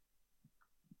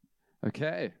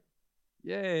Okay.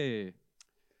 Yay.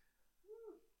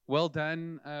 Well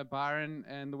done, Byron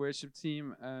and the worship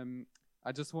team.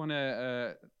 I just want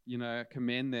to,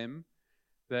 commend them.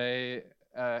 They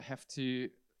have to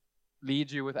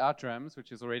lead you without drums,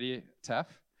 which is already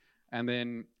tough, and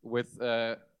then with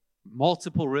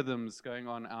multiple rhythms going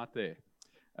on out there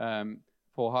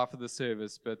for half of the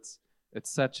service. But it's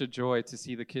such a joy to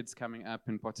see the kids coming up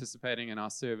and participating in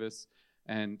our service.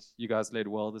 And you guys led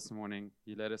well this morning.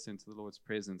 You led us into the Lord's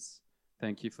presence.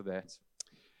 Thank you for that.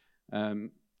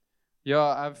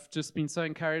 I've just been so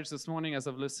encouraged this morning as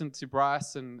I've listened to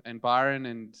Bryce and Byron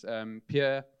and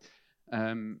Pierre.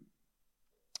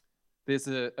 There's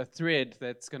a thread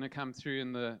that's going to come through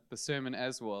in the sermon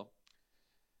as well.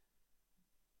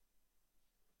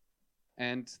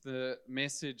 And the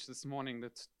message this morning,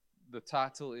 the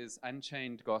title is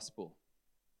Unchained Gospel.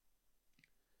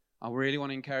 I really want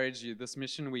to encourage you this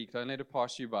mission week. Don't let it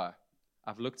pass you by.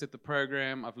 I've looked at the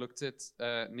program. I've looked at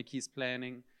Nikki's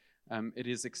planning. It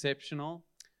is exceptional.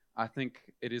 I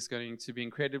think it is going to be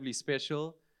incredibly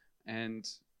special. And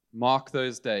mark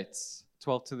those dates,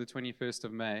 12th to the 21st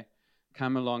of May.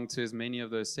 Come along to as many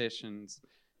of those sessions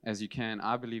as you can.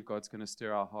 I believe God's going to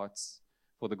stir our hearts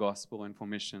for the gospel and for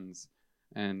missions.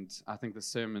 And I think the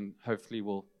sermon hopefully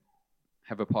will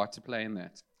have a part to play in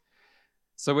that.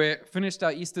 So we finished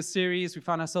our Easter series. We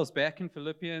found ourselves back in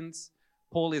Philippians.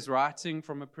 Paul is writing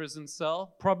from a prison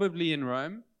cell, probably in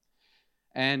Rome.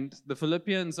 And the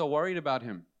Philippians are worried about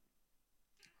him.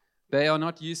 They are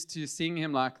not used to seeing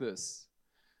him like this.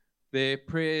 Their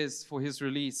prayers for his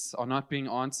release are not being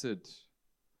answered.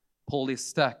 Paul is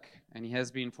stuck, and he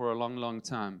has been for a long, long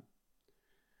time.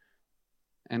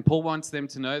 And Paul wants them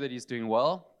to know that he's doing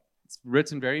well. It's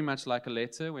written very much like a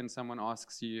letter. When someone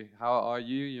asks you, how are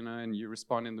you, and you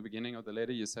respond in the beginning of the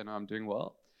letter, you say, no, I'm doing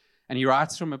well. And he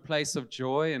writes from a place of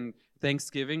joy and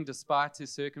thanksgiving despite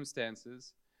his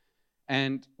circumstances,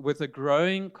 and with a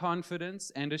growing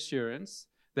confidence and assurance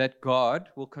that God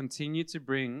will continue to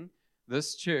bring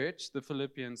this church, the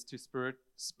Philippians, to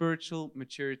spiritual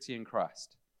maturity in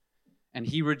Christ. And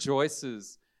he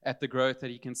rejoices at the growth that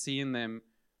he can see in them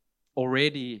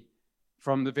already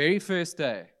from the very first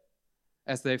day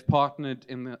as they've partnered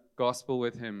in the gospel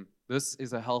with him. This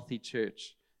is a healthy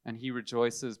church, and he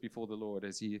rejoices before the Lord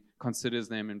as he considers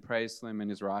them and prays for them and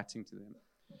is writing to them.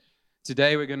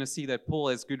 Today we're going to see that Paul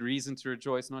has good reason to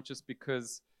rejoice, not just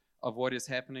because of what is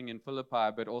happening in Philippi,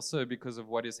 but also because of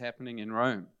what is happening in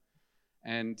Rome.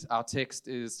 And our text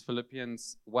is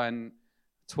Philippians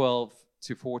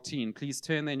 1:12-14. Please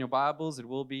turn there in your Bibles. It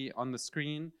will be on the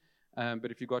screen.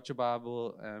 But if you've got your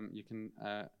Bible, you can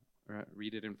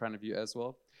read it in front of you as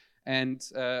well. And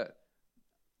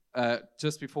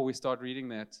just before we start reading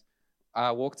that, I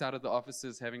walked out of the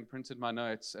offices having printed my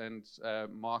notes, and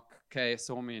Mark K.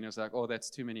 saw me and he was like, oh, that's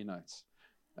too many notes.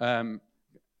 And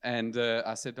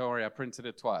I said, don't worry, I printed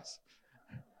it twice.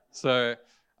 So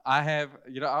I have,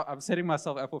 I'm setting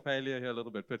myself up for failure here a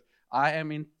little bit, but I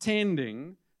am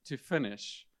intending to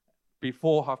finish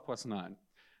before 9:30.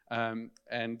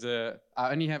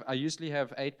 I usually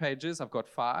have 8 pages. I've got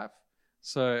 5.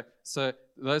 So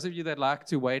those of you that like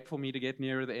to wait for me to get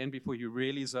nearer the end before you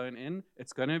really zone in,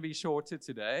 it's going to be shorter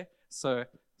today. So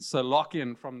lock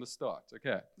in from the start.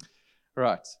 Okay.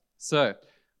 Right. So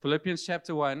Philippians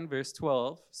chapter 1, verse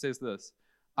 12 says this: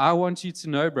 I want you to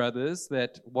know, brothers,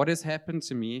 that what has happened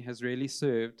to me has really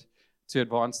served to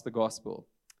advance the gospel,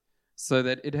 so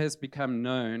that it has become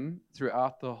known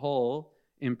throughout the whole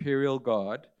imperial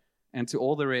guard and to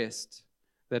all the rest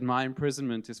that my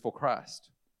imprisonment is for Christ.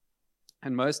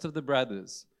 And most of the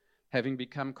brothers, having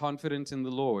become confident in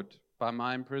the Lord by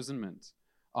my imprisonment,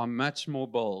 are much more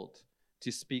bold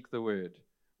to speak the word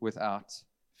without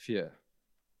fear.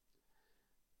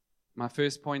 My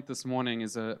first point this morning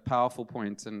is a powerful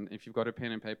point, and if you've got a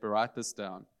pen and paper, write this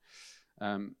down.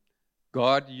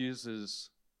 God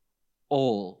uses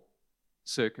all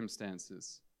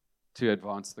circumstances to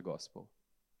advance the gospel.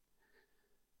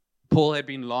 Paul had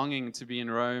been longing to be in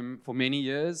Rome for many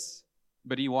years,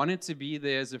 but he wanted to be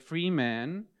there as a free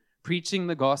man, preaching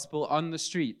the gospel on the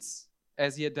streets,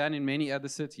 as he had done in many other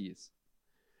cities.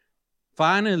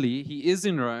 Finally, he is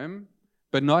in Rome,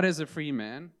 but not as a free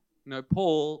man. No,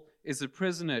 Paul is a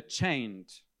prisoner,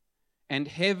 chained and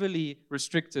heavily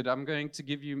restricted. I'm going to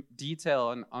give you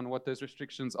detail on what those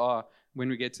restrictions are when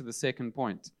we get to the second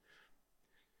point.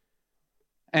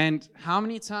 And how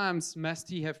many times must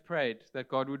he have prayed that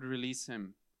God would release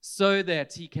him so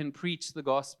that he can preach the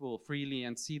gospel freely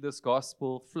and see this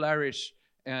gospel flourish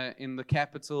in the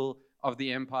capital of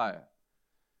the empire?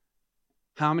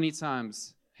 How many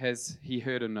times has he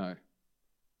heard a no?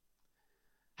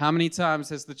 How many times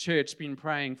has the church been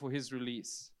praying for his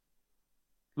release?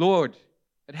 Lord,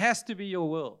 it has to be your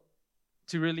will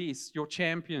to release your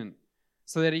champion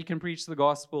so that he can preach the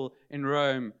gospel in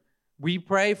Rome. We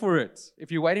pray for it.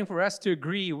 If you're waiting for us to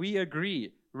agree, we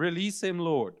agree. Release him,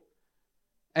 Lord.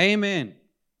 Amen.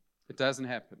 It doesn't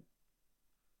happen.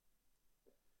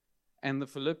 And the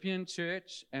Philippian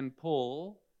church and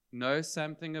Paul know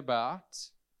something about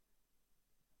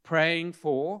praying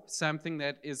for something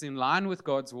that is in line with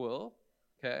God's will,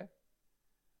 okay?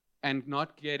 And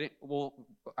not getting, well,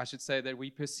 I should say that we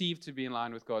perceive to be in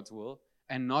line with God's will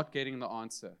and not getting the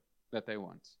answer that they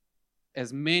want.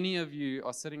 As many of you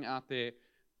are sitting out there,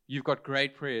 you've got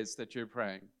great prayers that you're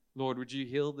praying. Lord, would you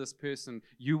heal this person?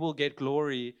 You will get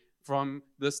glory from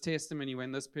this testimony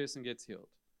when this person gets healed.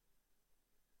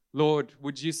 Lord,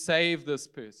 would you save this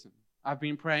person? I've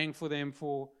been praying for them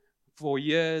for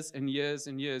years and years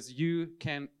and years. You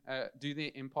can do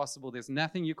the impossible. There's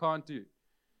nothing you can't do.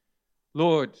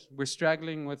 Lord, we're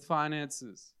struggling with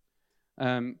finances.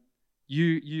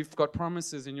 You've got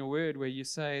promises in your word where you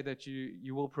say that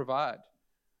you will provide.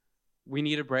 We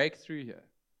need a breakthrough here.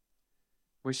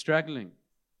 We're struggling.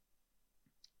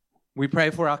 We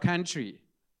pray for our country.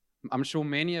 I'm sure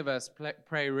many of us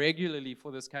pray regularly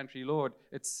for this country. Lord,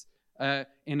 it's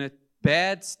in a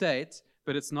bad state,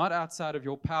 but it's not outside of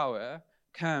your power.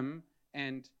 Come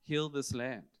and heal this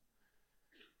land.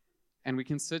 And we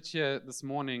can sit here this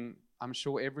morning. I'm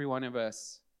sure every one of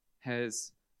us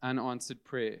has unanswered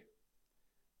prayer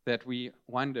that we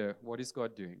wonder, what is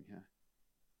God doing here?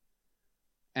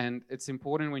 And it's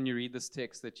important when you read this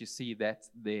text that you see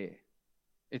that's there.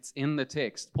 It's in the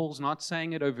text. Paul's not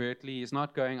saying it overtly. He's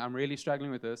not going, I'm really struggling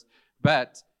with this.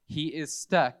 But he is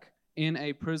stuck in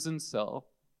a prison cell.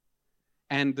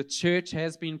 And the church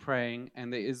has been praying,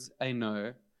 and there is a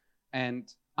no.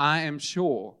 And I am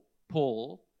sure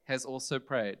Paul has also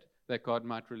prayed that God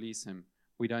might release him.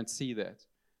 We don't see that,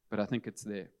 but I think it's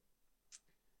there.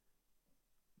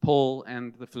 Paul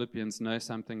and the Philippians know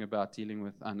something about dealing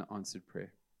with unanswered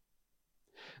prayer.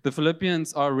 The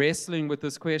Philippians are wrestling with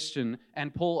this question,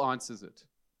 and Paul answers it.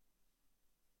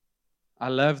 I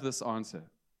love this answer.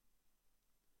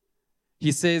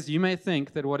 He says, you may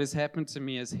think that what has happened to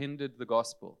me has hindered the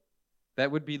gospel. That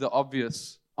would be the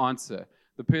obvious answer.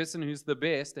 The person who's the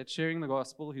best at sharing the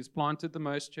gospel, who's planted the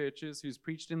most churches, who's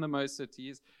preached in the most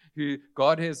cities, who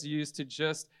God has used to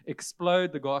just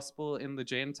explode the gospel in the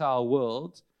Gentile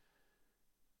world,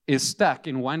 is stuck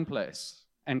in one place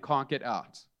and can't get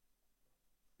out.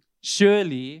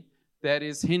 Surely that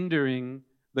is hindering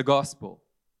the gospel.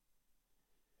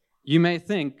 You may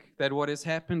think that what has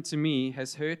happened to me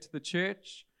has hurt the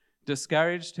church,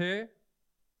 discouraged her.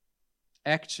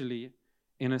 Actually,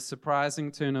 in a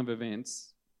surprising turn of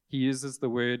events, he uses the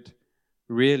word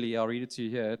really. I'll read it to you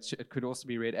here. It could also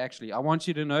be read actually. I want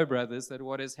you to know, brothers, that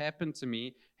what has happened to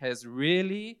me has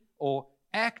really or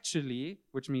actually,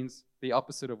 which means the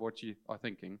opposite of what you are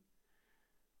thinking,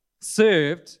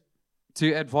 served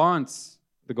to advance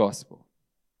the gospel.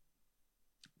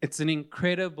 It's an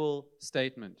incredible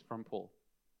statement from Paul.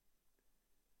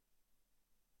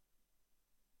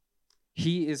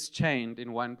 He is chained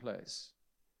in one place,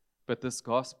 but this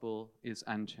gospel is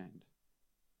unchained.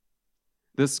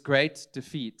 This great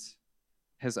defeat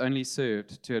has only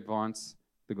served to advance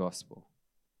the gospel.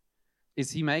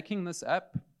 Is he making this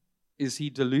up? Is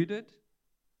he deluded?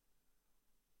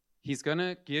 He's going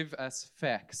to give us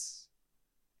facts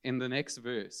in the next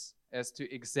verse as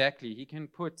to exactly, he can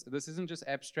put, this isn't just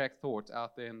abstract thought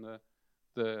out there in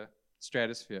the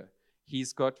stratosphere.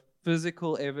 He's got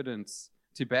physical evidence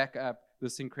to back up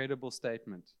this incredible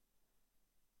statement.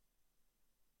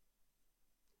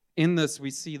 In this,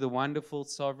 we see the wonderful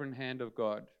sovereign hand of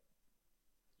God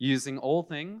using all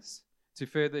things to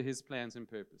further his plans and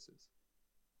purposes.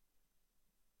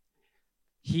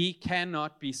 He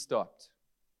cannot be stopped.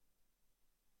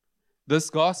 This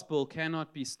gospel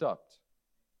cannot be stopped.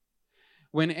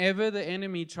 Whenever the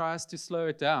enemy tries to slow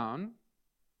it down,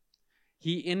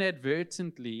 he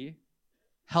inadvertently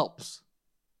helps.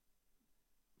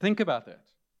 Think about that.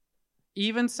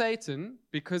 Even Satan,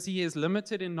 because he is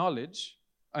limited in knowledge,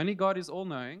 only God is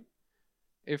all-knowing.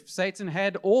 If Satan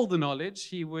had all the knowledge,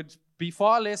 he would be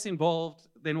far less involved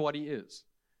than what he is.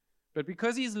 But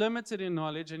because he's limited in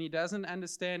knowledge and he doesn't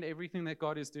understand everything that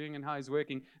God is doing and how he's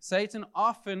working, Satan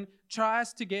often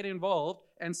tries to get involved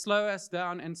and slow us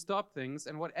down and stop things.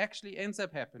 And what actually ends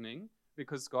up happening,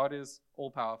 because God is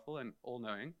all-powerful and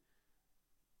all-knowing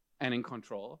and in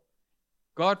control,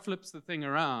 God flips the thing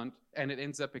around and it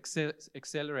ends up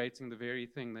accelerating the very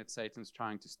thing that Satan's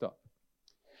trying to stop.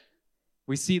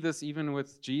 We see this even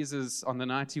with Jesus on the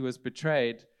night he was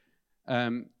betrayed.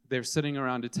 they're sitting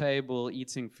around a table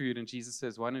eating food, and Jesus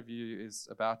says, one of you is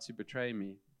about to betray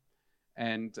me.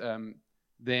 And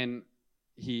then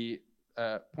he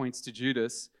points to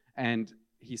Judas, and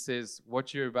he says,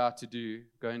 what you're about to do,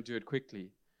 go and do it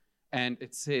quickly. And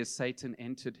it says Satan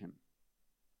entered him.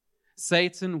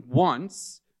 Satan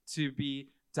wants to be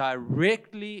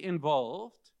directly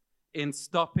involved in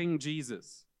stopping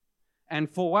Jesus. And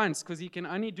for once, because he can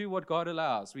only do what God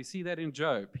allows. We see that in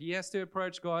Job. He has to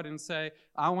approach God and say,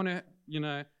 I'm going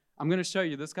to show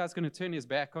you, this guy's going to turn his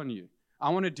back on you. I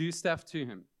want to do stuff to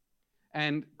him.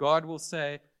 And God will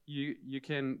say, you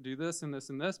can do this and this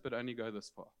and this, but only go this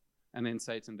far. And then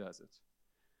Satan does it.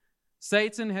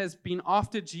 Satan has been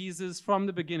after Jesus from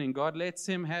the beginning. God lets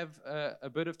him have a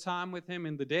bit of time with him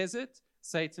in the desert.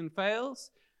 Satan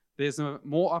fails. There's a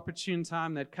more opportune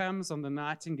time that comes on the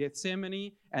night in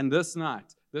Gethsemane, and this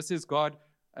night. This is God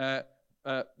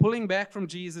pulling back from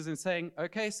Jesus and saying,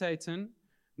 okay, Satan,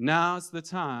 now's the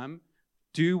time.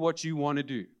 Do what you want to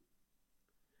do.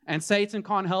 And Satan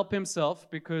can't help himself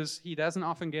because he doesn't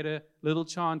often get a little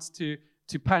chance to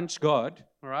punch God,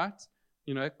 all right?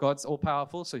 God's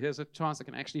all-powerful, so here's a chance that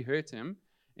can actually hurt him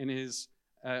in his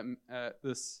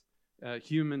this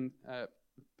human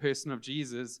person of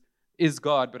Jesus is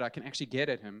God, but I can actually get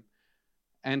at him.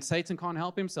 And Satan can't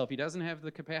help himself. He doesn't have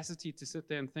the capacity to sit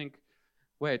there and think,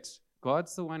 wait,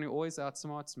 God's the one who always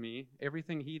outsmarts me.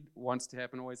 Everything he wants to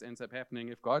happen always ends up happening.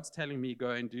 If God's telling me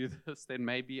go and do this, then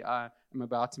maybe I am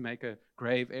about to make a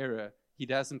grave error. He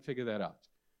doesn't figure that out.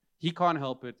 He can't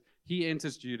help it. He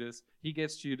enters Judas. He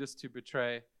gets Judas to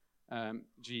betray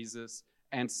Jesus.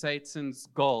 And Satan's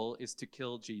goal is to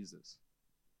kill Jesus.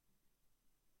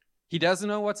 He doesn't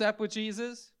know what's up with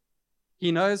Jesus.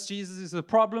 He knows Jesus is a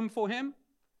problem for him.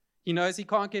 He knows he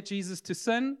can't get Jesus to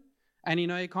sin. And he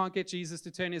can't get Jesus to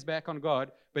turn his back on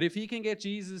God. But if he can get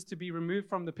Jesus to be removed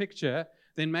from the picture,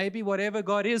 then maybe whatever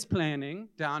God is planning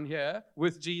down here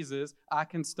with Jesus, I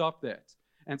can stop that.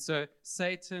 And so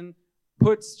Satan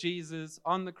puts Jesus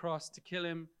on the cross to kill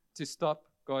him, to stop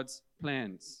God's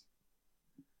plans.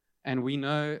 And we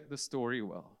know the story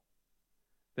well,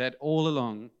 that all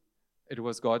along it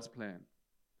was God's plan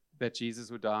that Jesus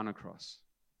would die on a cross.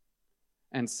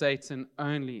 And Satan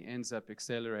only ends up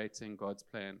accelerating God's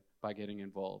plan by getting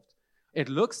involved. It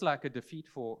looks like a defeat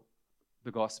for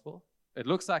the gospel. It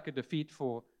looks like a defeat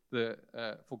for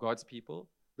God's people.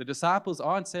 The disciples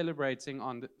aren't celebrating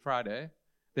on Friday.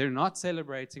 They're not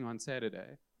celebrating on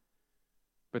Saturday.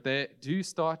 But they do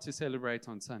start to celebrate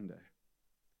on Sunday.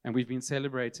 And we've been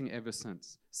celebrating ever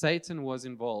since. Satan was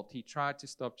involved. He tried to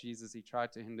stop Jesus. He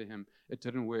tried to hinder him. It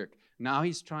didn't work. Now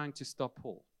he's trying to stop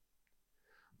Paul.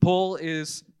 Paul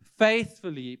is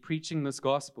faithfully preaching this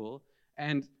gospel,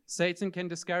 and Satan can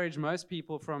discourage most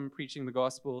people from preaching the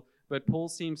gospel, but Paul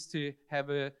seems to have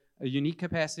a unique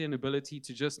capacity and ability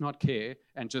to just not care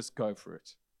and just go for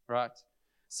it, right?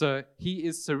 So he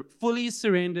is fully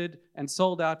surrendered and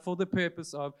sold out for the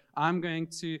purpose of, I'm going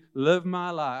to live my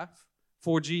life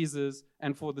for Jesus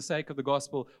and for the sake of the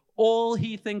gospel. All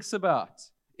he thinks about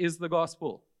is the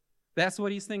gospel. That's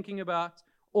what he's thinking about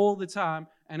all the time.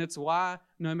 And it's why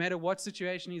no matter what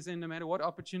situation he's in, no matter what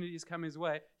opportunities come his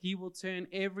way, he will turn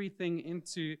everything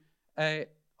into an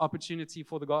opportunity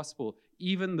for the gospel.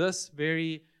 Even this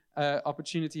very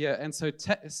opportunity here. And so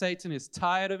Satan is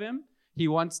tired of him. He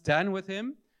wants done with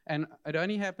him. And it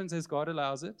only happens as God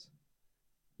allows it.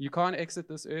 You can't exit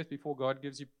this earth before God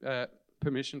gives you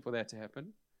permission for that to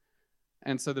happen.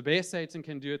 And so the best Satan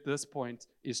can do at this point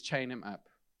is chain him up.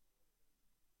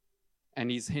 And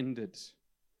he's hindered.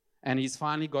 And he's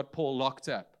finally got Paul locked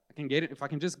up. If I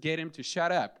can just get him to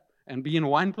shut up and be in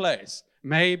one place,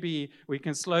 maybe we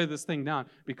can slow this thing down.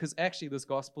 Because actually this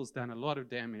gospel's done a lot of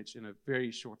damage in a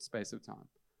very short space of time.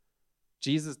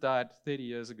 Jesus died 30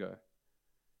 years ago.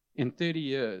 In 30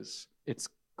 years, it's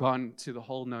gone to the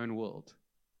whole known world.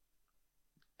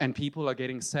 And people are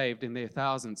getting saved in their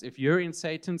thousands. If you're in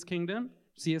Satan's kingdom,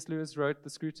 C.S. Lewis wrote the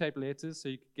Screwtape Letters, so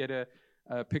you could get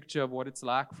a picture of what it's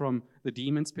like from the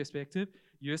demon's perspective.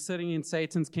 You're sitting in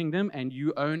Satan's kingdom and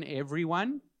you own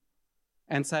everyone.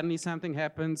 And suddenly something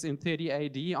happens in 30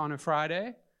 AD on a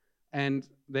Friday. And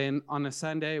then on a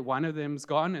Sunday, one of them's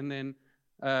gone. And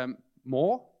then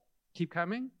more keep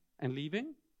coming and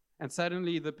leaving. And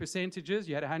suddenly the percentages,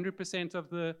 you had 100% of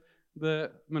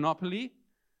the monopoly.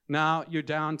 Now you're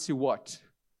down to what?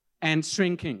 And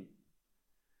shrinking.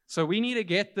 So we need to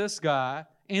get this guy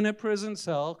in a prison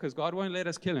cell, because God won't let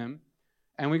us kill him,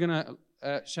 and we're going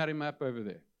to shut him up over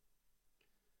there.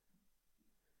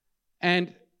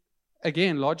 And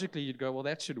again, logically, you'd go, well,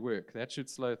 that should work. That should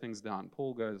slow things down.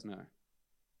 Paul goes, no.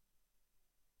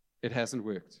 It hasn't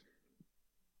worked.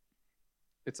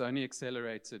 it's only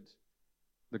accelerated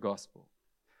the gospel.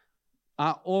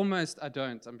 I'm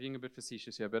being a bit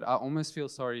facetious here, but I almost feel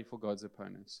sorry for God's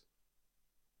opponents.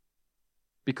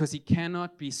 Because he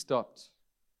cannot be stopped.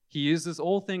 He uses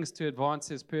all things to advance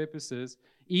his purposes,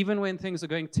 even when things are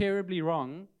going terribly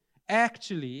wrong.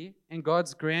 Actually, in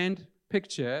God's grand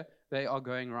picture, they are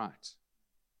going right.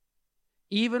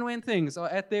 Even when things are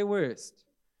at their worst,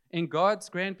 in God's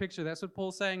grand picture, that's what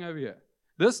Paul's saying over here.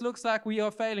 This looks like we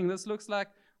are failing. This looks like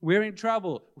we're in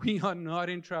trouble. We are not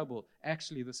in trouble.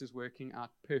 Actually, this is working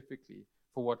out perfectly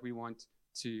for what we want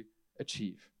to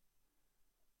achieve.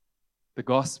 The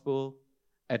gospel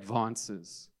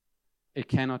advances. It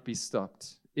cannot be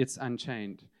stopped. It's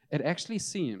unchained. It actually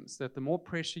seems that the more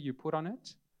pressure you put on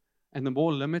it and the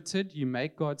more limited you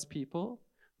make God's people,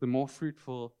 the more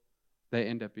fruitful they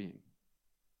end up being.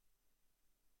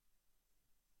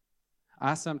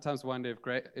 I sometimes wonder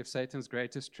if Satan's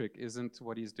greatest trick isn't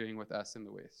what he's doing with us in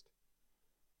the West.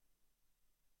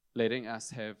 Letting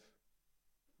us have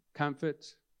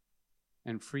comfort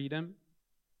and freedom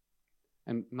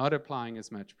and not applying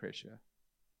as much pressure.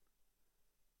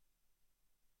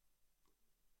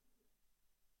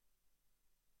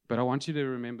 But I want you to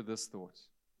remember this thought.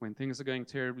 When things are going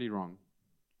terribly wrong,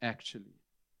 actually,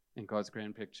 in God's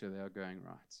grand picture, they are going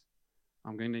right.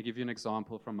 I'm going to give you an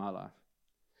example from my life.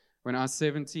 When I was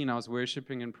 17, I was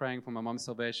worshiping and praying for my mom's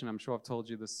salvation. I'm sure I've told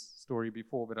you this story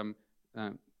before, but I'm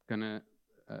going to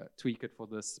tweak it for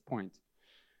this point.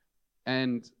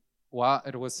 And while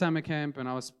it was summer camp, and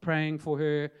I was praying for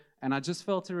her, and I just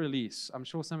felt a release. I'm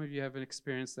sure some of you have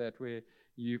experienced that, where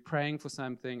you're praying for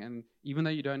something, and even though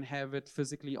you don't have it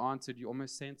physically answered, you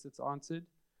almost sense it's answered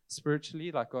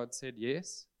spiritually, like God said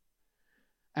yes.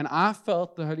 And I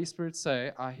felt the Holy Spirit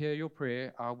say, I hear your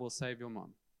prayer, I will save your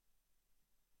mom.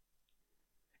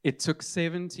 It took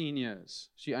 17 years.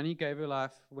 She only gave her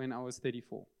life when I was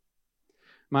 34.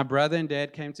 My brother and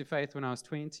dad came to faith when I was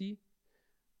 20.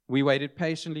 We waited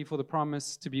patiently for the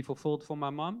promise to be fulfilled for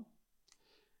my mom.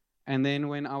 And then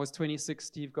when I was 26,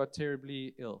 Steve got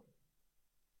terribly ill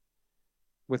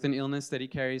with an illness that he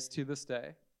carries to this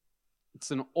day. It's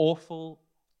an awful,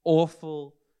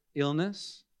 awful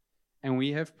illness. And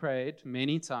we have prayed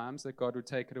many times that God would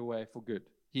take it away for good.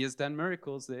 He has done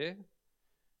miracles there,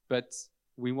 but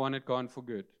we want it gone for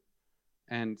good.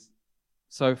 And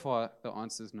so far, the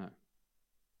answer is no.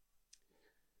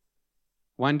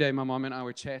 One day, my mom and I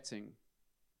were chatting.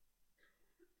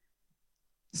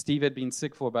 Steve had been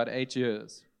sick for about 8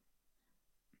 years.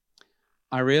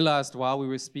 I realized while we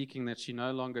were speaking that she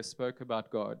no longer spoke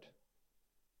about God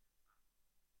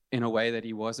in a way that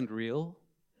he wasn't real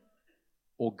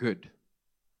or good.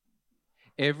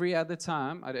 Every other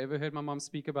time I'd ever heard my mom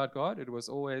speak about God, it was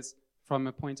always from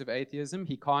a point of atheism.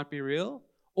 He can't be real.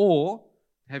 Or,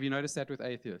 have you noticed that with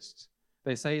atheists?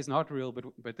 They say he's not real,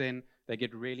 but then they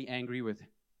get really angry with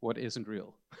what isn't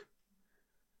real.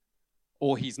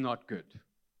 Or he's not good.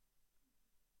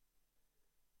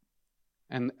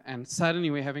 And suddenly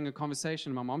we're having a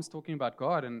conversation. My mom's talking about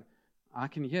God, and I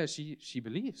can hear she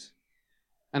believes.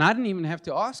 And I didn't even have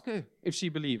to ask her if she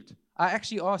believed. I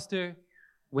actually asked her,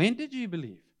 when did you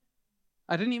believe?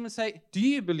 I didn't even say, do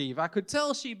you believe? I could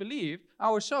tell she believed.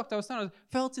 I was shocked. I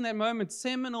felt in that moment,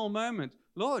 seminal moment,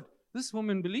 Lord, this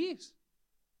woman believes.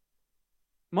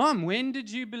 Mom, when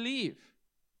did you believe?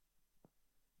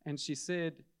 And she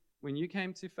said, when you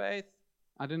came to faith,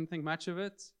 I didn't think much of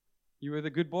it. You were the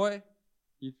good boy.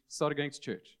 You started going to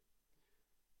church.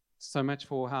 So much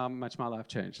for how much my life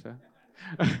changed.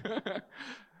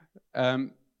 Huh?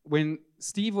 When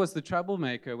Steve was the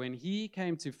troublemaker, when he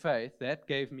came to faith, that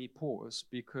gave me pause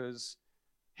because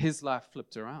his life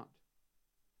flipped around.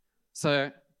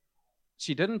 So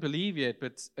she didn't believe yet,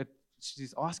 but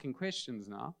she's asking questions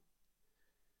now.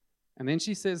 And then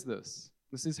she says this.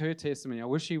 This is her testimony. I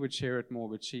wish she would share it more,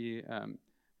 but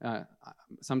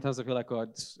sometimes I feel like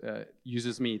God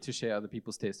uses me to share other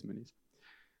people's testimonies.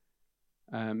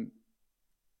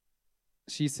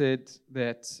 She said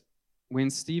that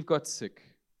when Steve got sick,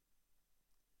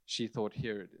 she thought,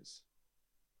 here it is.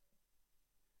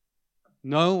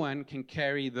 No one can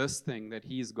carry this thing that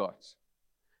he's got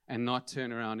and not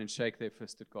turn around and shake their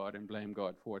fist at God and blame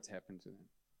God for what's happened to them.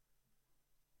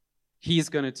 He's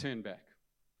going to turn back.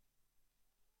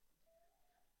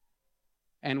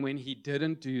 And when he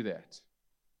didn't do that,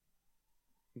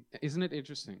 isn't it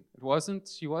interesting?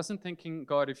 She wasn't thinking,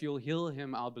 God, if you'll heal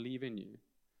him, I'll believe in you.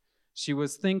 She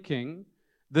was thinking,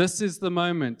 this is the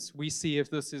moment we see if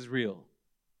this is real.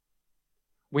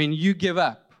 When you give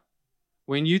up,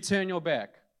 when you turn your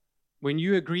back, when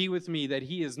you agree with me that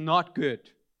he is not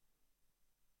good.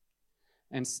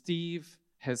 And Steve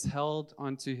has held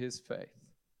onto his faith.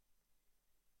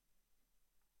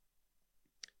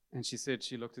 And she said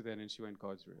she looked at that and she went,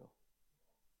 God's real.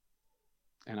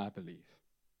 And I believe.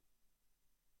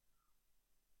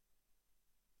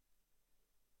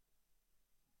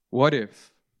 What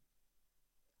if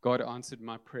God answered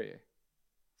my prayer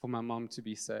for my mom to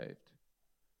be saved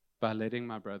by letting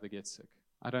my brother get sick?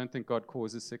 I don't think God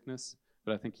causes sickness,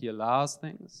 but I think he allows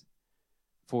things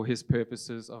for his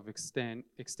purposes of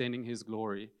extending his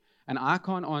glory. And I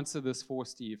can't answer this for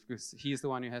Steve because he's the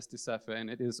one who has to suffer, and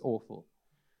it is awful.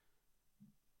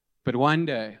 But one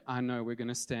day, I know we're going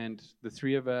to stand, the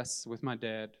three of us with my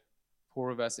dad, 4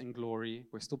 of us in glory.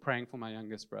 We're still praying for my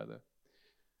youngest brother.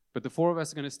 But the 4 of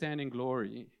us are going to stand in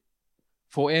glory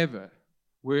forever,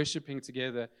 worshiping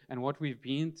together. And what we've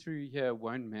been through here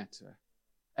won't matter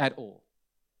at all.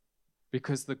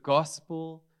 Because the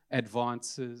gospel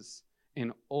advances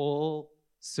in all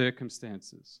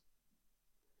circumstances.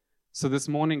 So this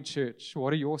morning, church,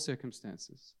 what are your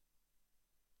circumstances?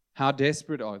 How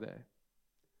desperate are they?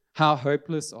 How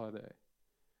hopeless are they?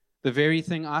 The very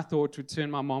thing I thought would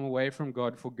turn my mom away from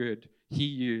God for good, he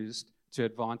used to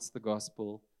advance the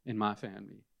gospel in my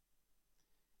family.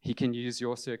 He can use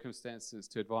your circumstances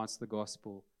to advance the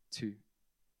gospel too.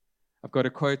 I've got a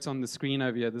quote on the screen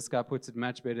over here. This guy puts it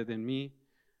much better than me.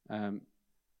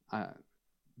 I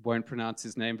won't pronounce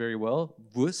his name very well.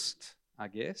 Wust, I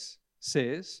guess,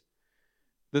 says,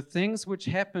 "The things which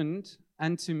happened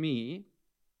unto me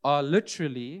are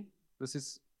literally," this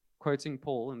is quoting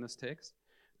Paul in this text,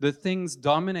 "the things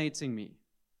dominating me.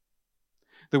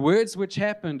 The words which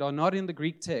happened are not in the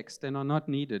Greek text and are not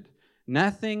needed.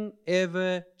 Nothing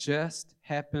ever just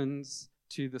happens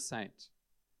to the saint.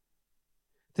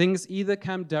 Things either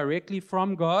come directly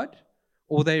from God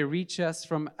or they reach us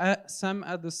from some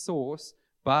other source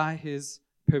by his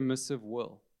permissive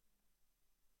will."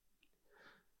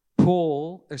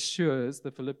 Paul assures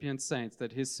the Philippian saints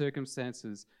that his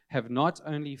circumstances have not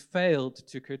only failed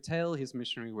to curtail his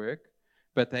missionary work,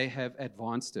 but they have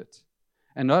advanced it.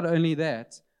 And not only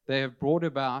that, they have brought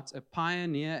about a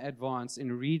pioneer advance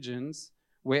in regions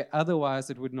where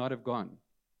otherwise it would not have gone.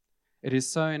 It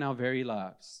is so in our very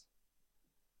lives.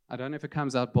 I don't know if it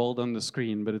comes out bold on the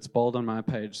screen, but it's bold on my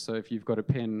page, so if you've got a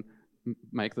pen,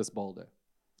 make this bolder.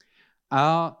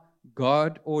 Our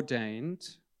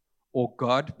God-ordained or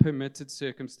God-permitted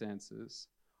circumstances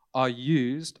are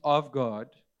used of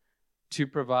God to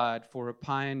provide for a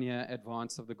pioneer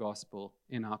advance of the gospel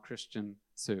in our Christian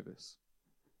service.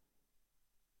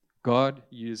 God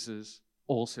uses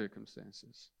all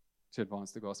circumstances to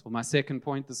advance the gospel. My second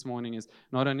point this morning is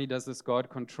not only does this God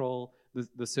control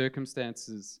the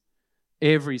circumstances,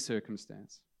 every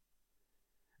circumstance,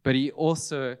 but he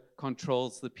also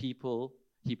controls the people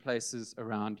he places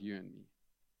around you and me.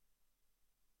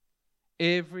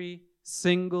 Every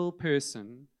single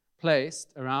person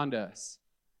placed around us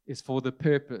is for the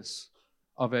purpose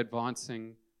of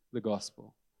advancing the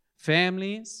gospel.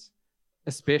 Families,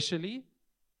 especially,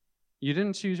 you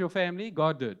didn't choose your family,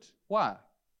 God did. Why?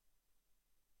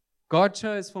 God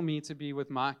chose for me to be with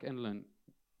Mike and Lynn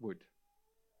Wood.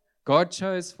 God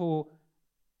chose for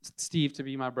Steve to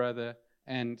be my brother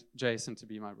and Jason to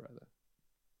be my brother.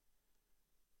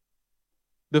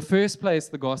 The first place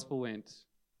the gospel went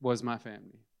was my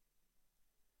family.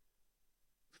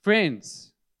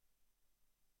 Friends,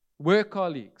 work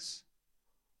colleagues,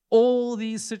 all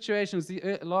these situations.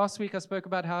 Last week I spoke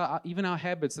about how even our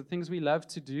habits, the things we love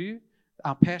to do,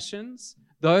 our passions,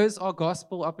 those are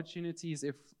gospel opportunities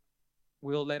if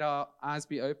we'll let our eyes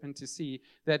be open to see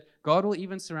that God will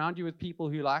even surround you with people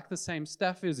who like the same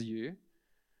stuff as you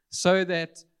so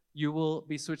that you will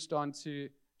be switched on to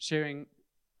sharing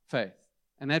faith.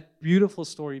 And that beautiful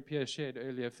story Pierre shared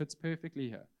earlier fits perfectly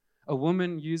here. A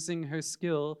woman using her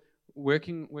skill,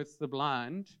 working with the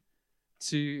blind,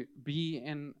 to be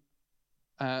in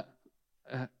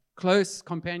close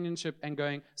companionship and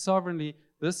going, sovereignly,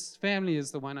 this family is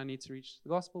the one I need to reach the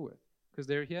gospel with because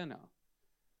they're here now.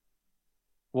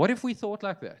 What if we thought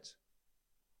like that?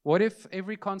 What if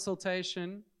every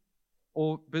consultation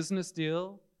or business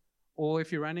deal, or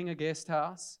if you're running a guest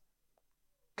house,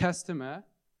 customer,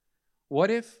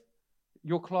 what if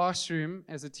your classroom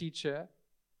as a teacher,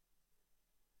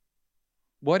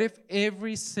 what if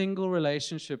every single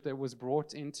relationship that was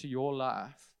brought into your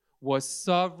life was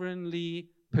sovereignly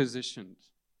positioned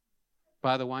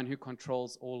by the one who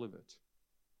controls all of it?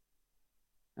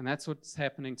 And that's what's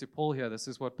happening to Paul here. This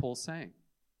is what Paul's saying.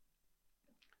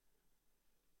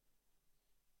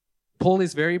 Paul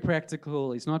is very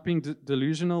practical. He's not being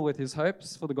delusional with his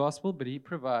hopes for the gospel, but he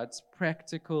provides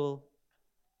practical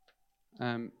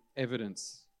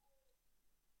evidence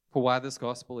for why this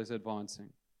gospel is advancing.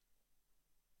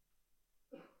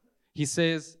 He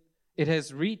says, it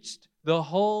has reached the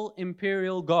whole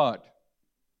imperial guard.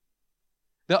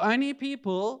 The only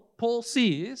people Paul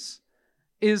sees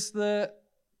is the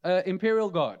imperial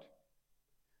guard.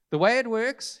 The way it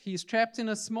works, he's trapped in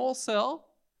a small cell.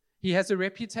 He has a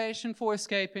reputation for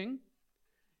escaping.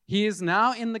 He is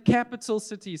now in the capital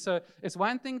city. So it's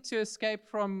one thing to escape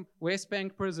from West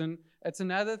Bank prison. It's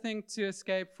another thing to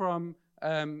escape from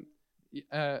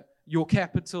your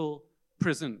capital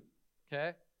prison.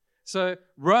 Okay? So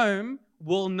Rome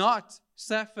will not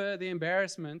suffer the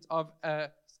embarrassment of a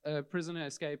prisoner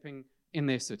escaping in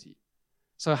their city.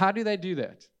 So how do they do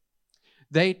that?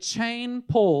 They chain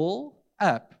Paul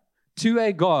up to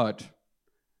a guard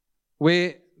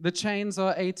where the chains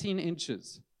are 18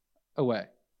 inches away.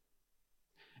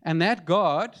 And that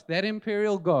guard, that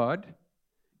imperial guard,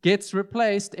 gets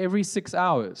replaced every 6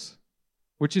 hours,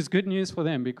 which is good news for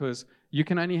them because you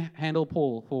can only handle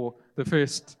Paul for the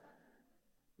first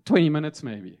 20 minutes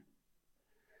maybe.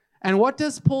 And what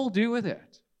does Paul do with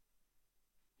it?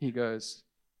 He goes,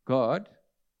 God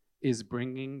is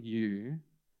bringing you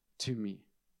to me.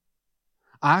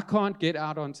 I can't get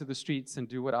out onto the streets and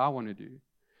do what I want to do.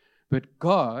 But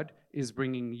God is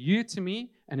bringing you to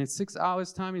me, and in 6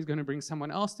 hours' time, he's going to bring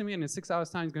someone else to me, and in 6 hours'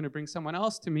 time, he's going to bring someone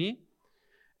else to me.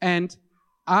 And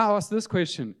I ask this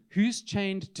question, who's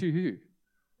chained to who?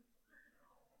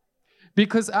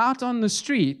 Because out on the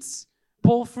streets,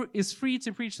 Paul is free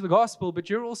to preach the gospel, but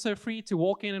you're also free to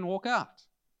walk in and walk out.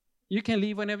 You can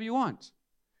leave whenever you want.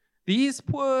 These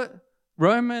poor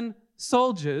Roman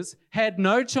soldiers had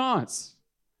no chance.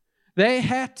 They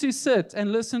had to sit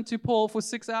and listen to Paul for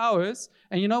 6 hours.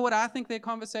 And you know what I think their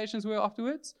conversations were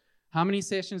afterwards? How many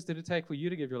sessions did it take for you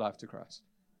to give your life to Christ?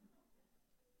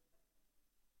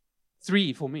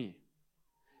 3 for me.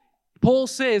 Paul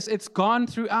says it's gone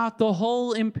throughout the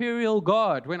whole imperial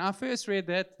guard. When I first read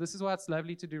that, this is why it's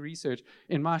lovely to do research.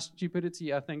 In my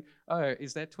stupidity, I think, oh,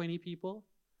 is that 20 people?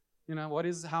 You know,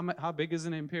 how big is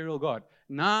an imperial guard?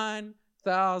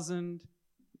 9,000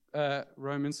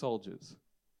 Roman soldiers.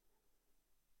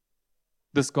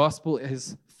 This gospel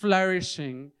is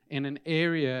flourishing in an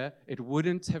area it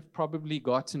wouldn't have probably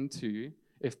gotten to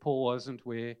if Paul wasn't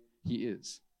where he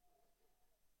is.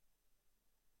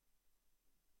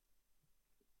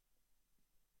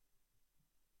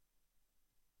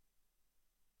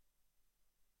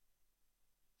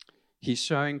 He's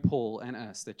showing Paul and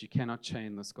us that you cannot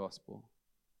chain this gospel.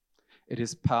 It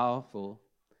is powerful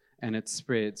and it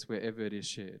spreads wherever it is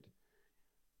shared.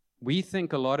 We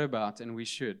think a lot about, and we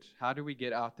should, how do we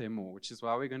get out there more? Which is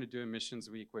why we're going to do a missions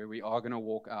week where we are going to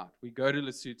walk out. We go to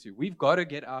Lesotho. We've got to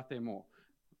get out there more.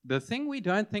 The thing we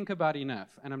don't think about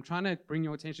enough, and I'm trying to bring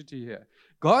your attention to here,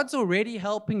 God's already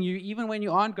helping you even when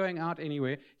you aren't going out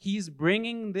anywhere. He's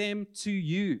bringing them to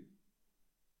you.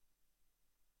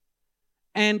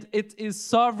 And it is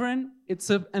sovereign. It's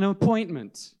an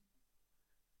appointment.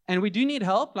 And we do need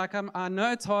help. Like I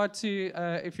know it's hard to,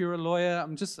 if you're a lawyer,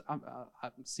 I'm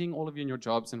seeing all of you in your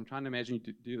jobs, and I'm trying to imagine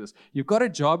you do this. You've got a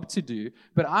job to do,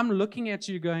 but I'm looking at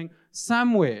you going,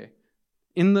 somewhere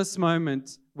in this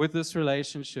moment with this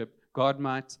relationship, God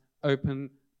might open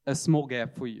a small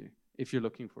gap for you if you're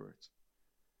looking for it.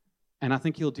 And I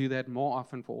think he'll do that more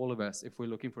often for all of us if we're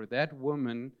looking for it. That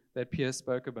woman that Pierre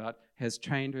spoke about has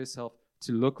trained herself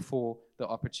to look for the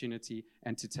opportunity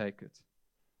and to take it.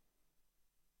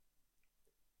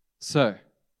 So,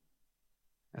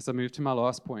 as I move to my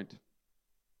last point,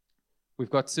 we've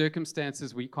got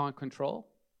circumstances we can't control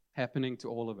happening to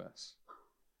all of us.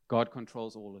 God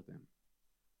controls all of them.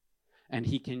 And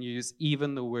he can use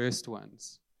even the worst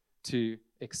ones to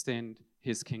extend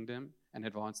his kingdom and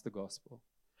advance the gospel.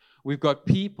 We've got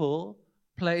people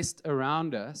placed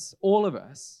around us, all of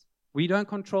us. We don't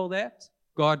control that.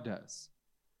 God does.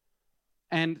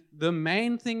 And the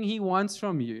main thing he wants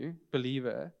from you,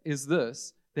 believer, is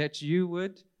this, that you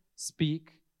would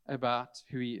speak about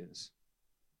who he is.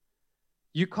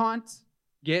 You can't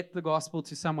get the gospel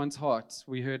to someone's heart.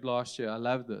 We heard last year. I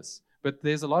love this. But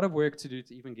there's a lot of work to do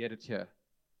to even get it here.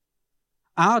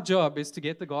 Our job is to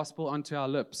get the gospel onto our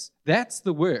lips. That's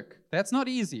the work. That's not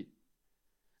easy.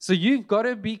 So you've got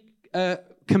to be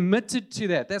committed to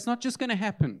that. That's not just going to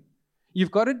happen.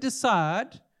 You've got to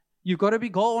decide. You've got to be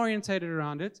goal-orientated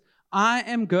around it. I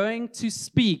am going to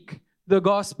speak the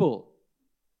gospel.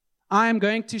 I am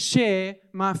going to share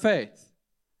my faith.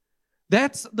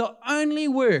 That's the only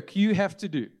work you have to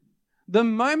do. The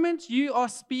moment you are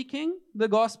speaking the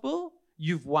gospel,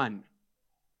 you've won.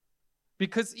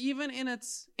 Because even in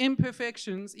its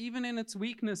imperfections, even in its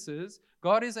weaknesses,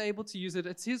 God is able to use it.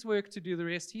 It's his work to do the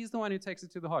rest. He's the one who takes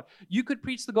it to the heart. You could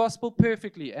preach the gospel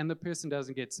perfectly and the person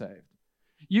doesn't get saved.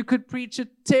 You could preach it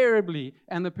terribly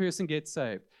and the person gets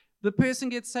saved. The person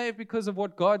gets saved because of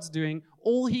what God's doing.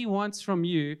 All he wants from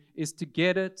you is to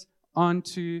get it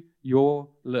onto your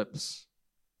lips.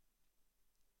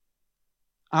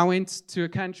 I went to a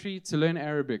country to learn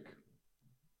Arabic.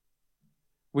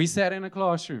 We sat in a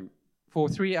classroom for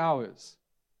 3 hours.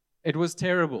 It was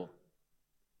terrible.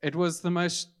 It was the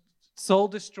most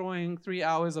soul-destroying 3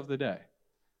 hours of the day.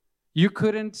 You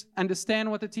couldn't understand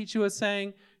what the teacher was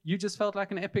saying. You just felt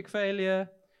like an epic failure.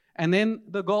 And then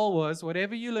the goal was,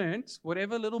 whatever you learned,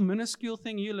 whatever little minuscule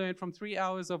thing you learned from 3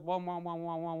 hours of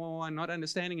one, not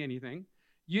understanding anything,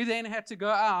 you then had to go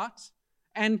out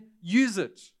and use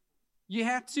it. You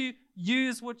had to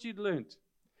use what you'd learned.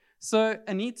 So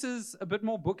Anita's a bit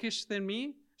more bookish than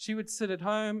me. She would sit at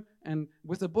home and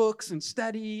with the books and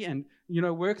study and,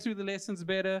 work through the lessons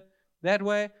better. That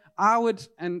way, I would,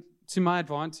 and to my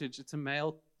advantage, it's a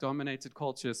male-dominated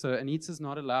culture, so Anita's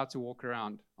not allowed to walk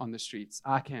around on the streets.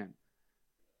 I can.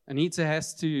 Anita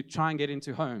has to try and get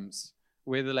into homes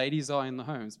where the ladies are in the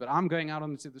homes. But I'm going out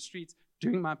onto the streets,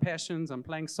 doing my passions. I'm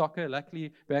playing soccer.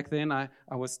 Luckily, back then, I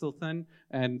was still thin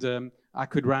and I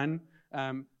could run.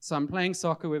 So I'm playing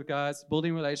soccer with guys,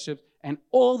 building relationships, and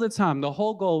all the time, the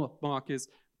whole goal, Mark, is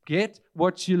get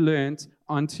what you learned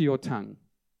onto your tongue.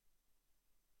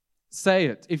 Say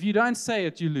it. If you don't say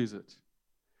it, you lose it.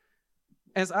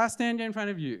 As I stand here in front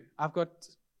of you,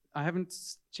 I haven't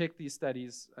checked these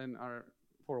studies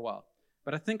for a while,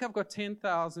 but I think I've got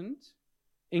 10,000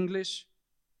 English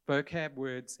vocab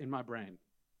words in my brain.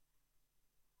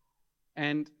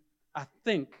 And I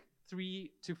think 3,000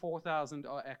 to 4,000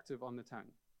 are active on the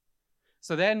tongue.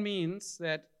 So that means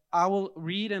that I will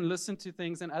read and listen to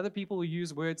things, and other people will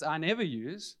use words I never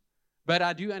use, but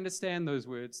I do understand those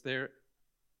words. They're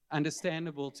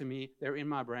understandable to me. They're in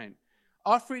my brain.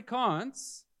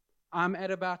 Afrikaans, I'm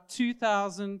at about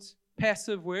 2,000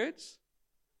 passive words.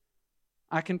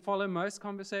 I can follow most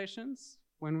conversations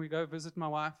when we go visit my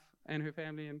wife and her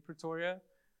family in Pretoria.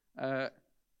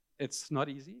 It's not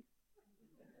easy.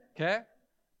 Okay?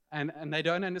 And they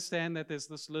don't understand that there's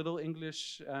this little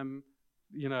English,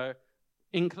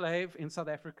 enclave in South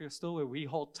Africa still where we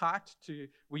hold tight to,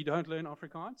 we don't learn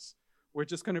Afrikaans. We're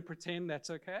just going to pretend that's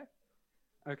okay.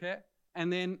 Okay?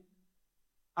 And then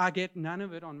I get none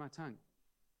of it on my tongue.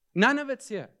 None of it's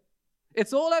here.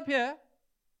 It's all up here.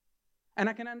 And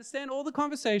I can understand all the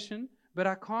conversation, but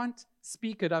I can't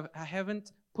speak it. I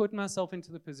haven't put myself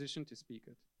into the position to speak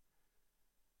it.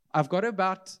 I've got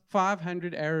about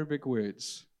 500 Arabic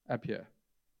words up here.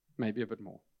 Maybe a bit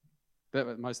more.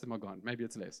 Most of them are gone. Maybe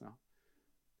it's less now.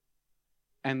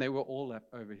 And they were all up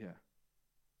over here.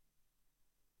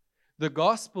 The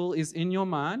gospel is in your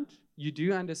mind. You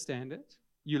do understand it.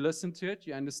 You listen to it.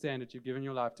 You understand it. You've given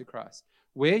your life to Christ.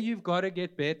 Where you've got to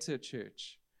get better,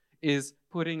 church, is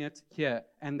putting it here.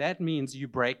 And that means you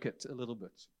break it a little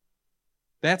bit.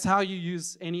 That's how you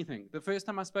use anything. The first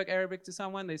time I spoke Arabic to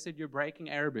someone, they said, "You're breaking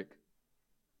Arabic."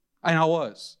 And I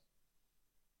was.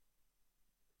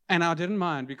 And I didn't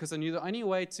mind because I knew the only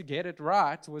way to get it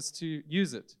right was to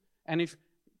use it. And if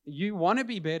you want to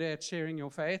be better at sharing your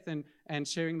faith and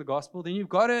sharing the gospel, then you've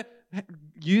got to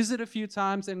use it a few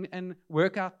times and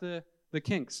work out the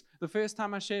kinks. The first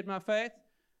time I shared my faith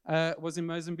was in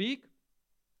Mozambique.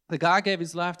 The guy gave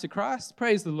his life to Christ.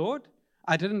 Praise the Lord.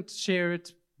 I didn't share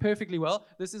it perfectly well.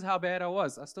 This is how bad I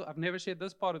was. I've never shared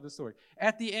this part of the story.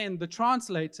 At the end, the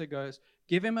translator goes,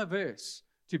 "Give him a verse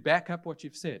to back up what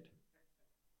you've said."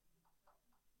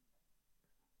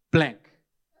 Blank.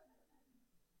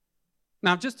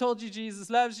 Now, I've just told you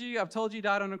Jesus loves you. I've told you he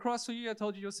died on the cross for you. I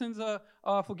told you your sins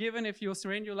are forgiven if you'll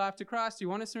surrender your life to Christ. You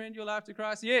want to surrender your life to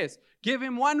Christ? Yes. Give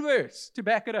him one verse to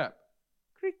back it up.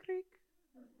 Creak, creak.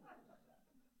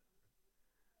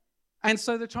 And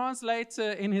so the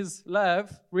translator, in his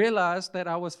love, realized that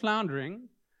I was floundering.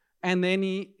 And then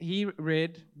he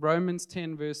read Romans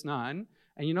 10, verse 9.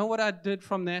 And you know what I did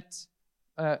from that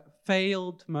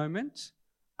failed moment?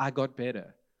 I got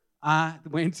better. I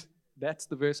went... That's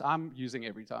the verse I'm using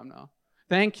every time now.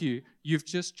 Thank you. You've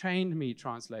just trained me,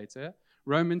 translator.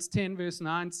 Romans 10 verse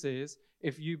 9 says,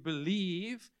 if you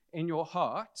believe in your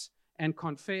heart and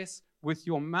confess with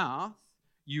your mouth,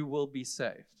 you will be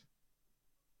saved.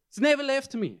 It's never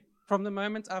left me from the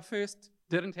moment I first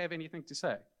didn't have anything to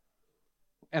say.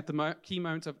 At the key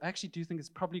moment I actually do think it's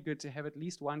probably good to have at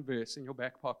least one verse in your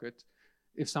back pocket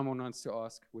if someone wants to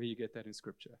ask where you get that in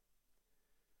Scripture.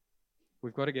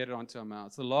 We've got to get it onto our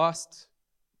mouths. The last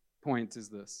point is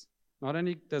this. Not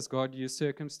only does God use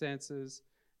circumstances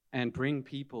and bring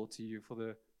people to you for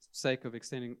the sake of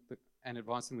extending and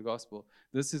advancing the gospel,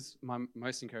 this is my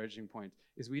most encouraging point,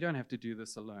 is we don't have to do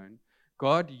this alone.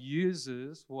 God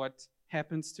uses what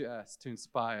happens to us to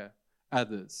inspire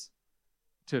others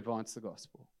to advance the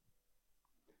gospel.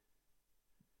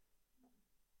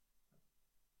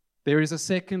 There is a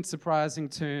second surprising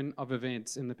turn of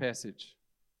events in the passage.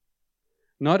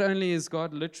 Not only is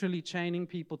God literally chaining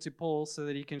people to Paul so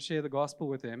that he can share the gospel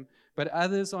with them, but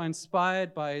others are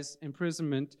inspired by his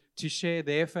imprisonment to share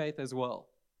their faith as well.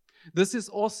 This is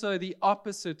also the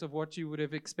opposite of what you would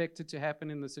have expected to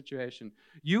happen in the situation.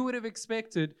 You would have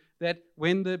expected that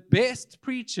when the best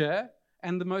preacher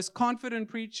and the most confident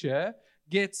preacher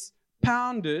gets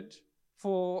pounded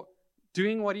for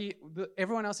doing what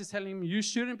everyone else is telling him, you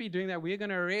shouldn't be doing that, we're going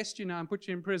to arrest you now and put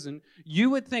you in prison, you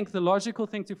would think the logical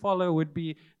thing to follow would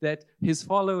be that his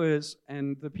followers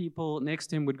and the people next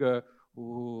to him would go,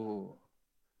 ooh,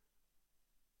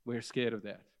 we're scared of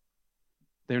that.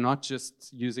 They're not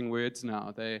just using words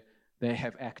now, they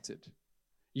have acted.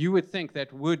 You would think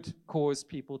that would cause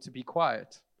people to be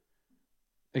quiet.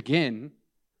 Again,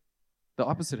 the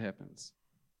opposite happens.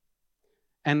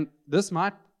 And this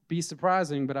might be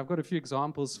surprising, but I've got a few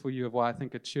examples for you of why I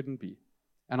think it shouldn't be.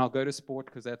 And I'll go to sport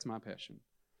because that's my passion.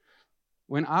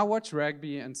 When I watch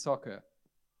rugby and soccer,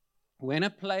 when a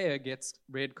player gets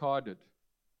red carded,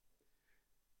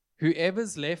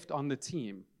 whoever's left on the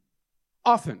team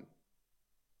often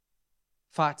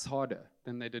fights harder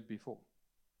than they did before.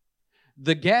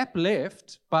 The gap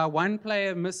left by one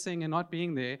player missing and not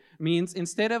being there means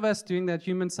instead of us doing that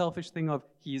human selfish thing of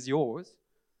he's yours,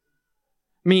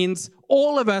 means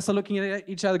all of us are looking at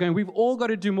each other going, we've all got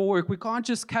to do more work. We can't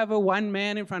just cover one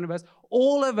man in front of us.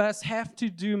 All of us have to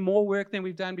do more work than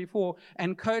we've done before.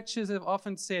 And coaches have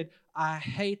often said, I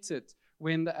hate it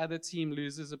when the other team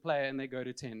loses a player and they go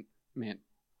to 10 men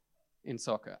in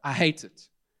soccer. I hate it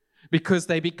because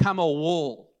they become a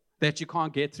wall that you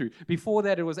can't get through. Before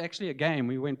that, it was actually a game.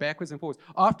 We went backwards and forwards.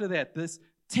 After that, this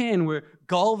 10 were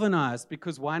galvanized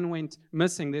because one went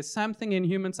missing. There's something in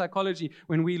human psychology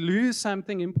when we lose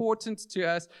something important to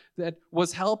us that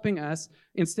was helping us,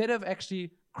 instead of actually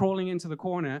crawling into the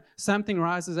corner, something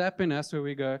rises up in us where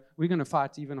we go, we're going to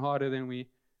fight even harder than we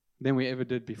ever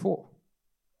did before.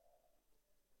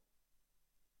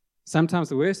 Sometimes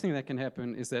the worst thing that can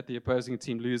happen is that the opposing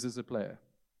team loses a player.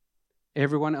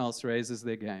 Everyone else raises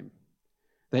their game.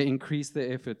 They increase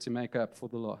their effort to make up for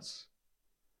the loss.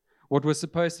 What was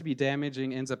supposed to be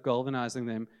damaging ends up galvanizing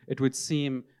them. It would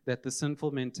seem that the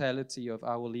sinful mentality of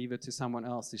I will leave it to someone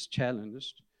else is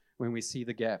challenged when we see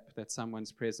the gap that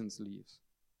someone's presence leaves.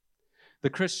 The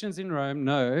Christians in Rome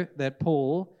know that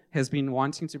Paul has been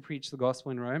wanting to preach the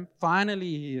gospel in Rome.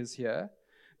 Finally, he is here,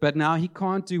 but now he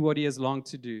can't do what he has longed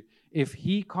to do. If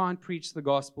he can't preach the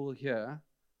gospel here,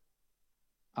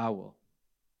 I will.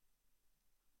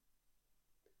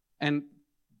 And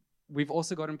we've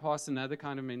also gotten past another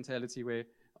kind of mentality where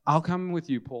I'll come with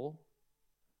you, Paul.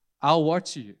 I'll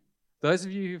watch you. Those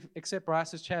of you who accept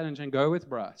Bryce's challenge and go with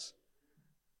Bryce.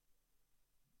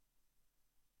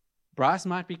 Bryce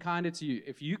might be kinder to you.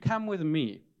 If you come with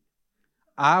me,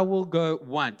 I will go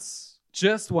once,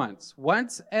 just once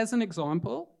as an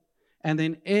example, and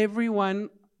then everyone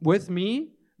with me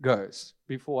goes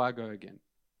before I go again.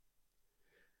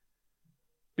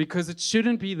 Because it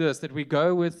shouldn't be this, that we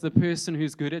go with the person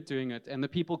who's good at doing it, and the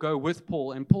people go with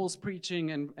Paul, and Paul's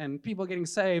preaching, and people are getting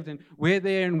saved, and we're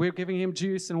there, and we're giving him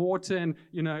juice and water, and,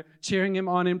 cheering him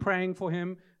on and praying for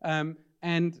him.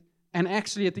 And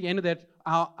actually, at the end of that,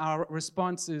 our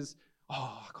response is,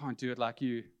 oh, I can't do it like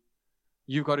you.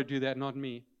 You've got to do that, not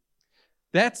me.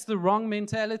 That's the wrong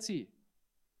mentality.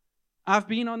 I've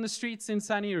been on the streets in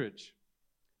Sunny Ridge.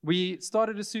 We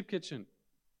started a soup kitchen.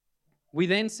 We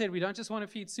then said, we don't just want to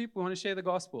feed soup, we want to share the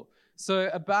gospel. So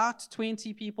about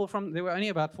 20 people there were only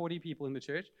about 40 people in the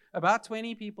church, about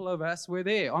 20 people of us were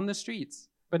there on the streets.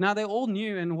 But now they're all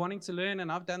new and wanting to learn,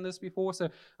 and I've done this before. So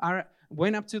I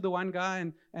went up to the one guy,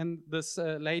 and this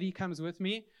lady comes with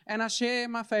me, and I share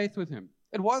my faith with him.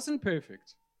 It wasn't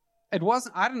perfect.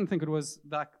 I didn't think it was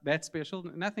like that special.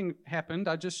 Nothing happened.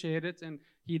 I just shared it, and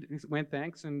he went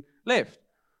thanks and left.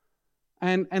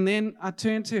 And then I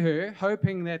turned to her,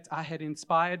 hoping that I had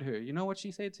inspired her. You know what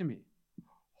she said to me?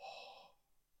 Oh,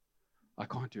 I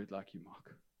can't do it like you,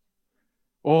 Mark.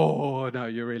 Oh, no,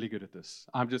 you're really good at this.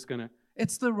 I'm just going to...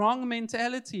 It's the wrong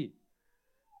mentality.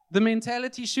 The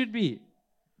mentality should be,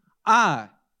 I,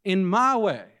 in my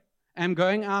way, am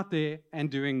going out there and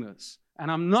doing this.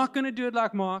 And I'm not going to do it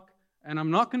like Mark, and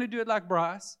I'm not going to do it like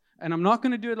Bryce, and I'm not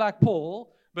going to do it like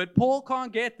Paul, but Paul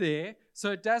can't get there, so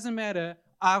it doesn't matter.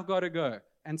 I've got to go.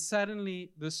 And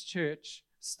suddenly this church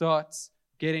starts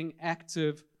getting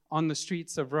active on the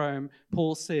streets of Rome.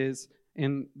 Paul says,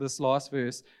 in this last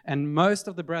verse. And most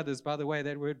of the brothers, by the way,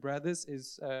 that word brothers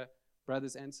is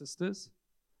brothers and sisters.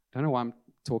 I don't know why I'm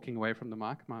talking away from the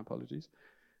mic. My apologies.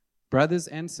 Brothers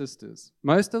and sisters.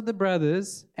 Most of the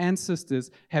brothers and sisters,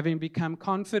 having become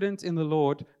confident in the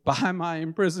Lord by my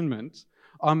imprisonment,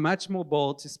 are much more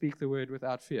bold to speak the word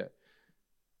without fear.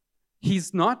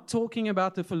 He's not talking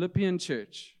about the Philippian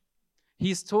church.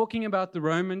 He's talking about the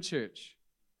Roman church.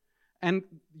 And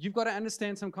you've got to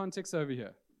understand some context over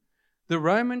here. The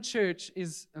Roman church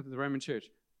is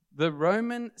the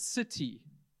Roman city,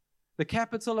 the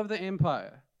capital of the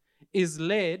empire, is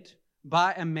led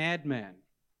by a madman,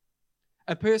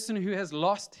 a person who has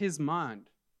lost his mind,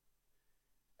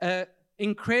 an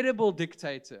incredible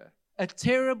dictator, a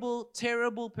terrible,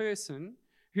 terrible person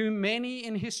who many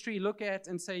in history look at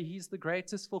and say he's the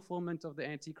greatest fulfillment of the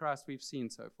Antichrist we've seen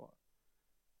so far.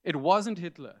 It wasn't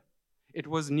Hitler. It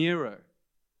was Nero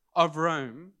of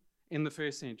Rome in the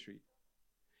first century.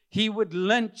 He would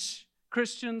lynch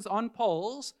Christians on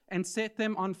poles and set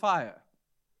them on fire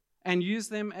and use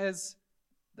them as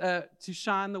to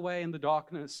shine the way in the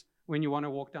darkness when you want to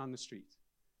walk down the street.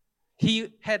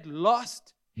 He had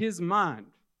lost his mind,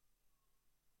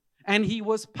 and he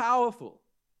was powerful.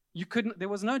 There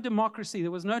was no democracy.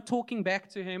 There was no talking back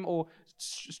to him or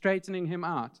straightening him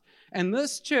out. And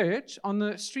this church on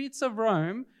the streets of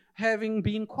Rome, having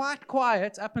been quite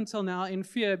quiet up until now in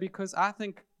fear, because I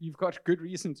think you've got good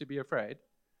reason to be afraid,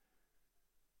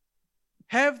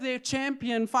 have their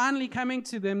champion finally coming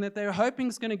to them that they're hoping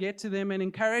is going to get to them and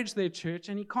encourage their church,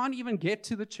 and he can't even get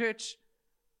to the church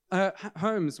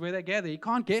homes where they gather. He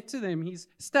can't get to them. He's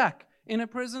stuck in a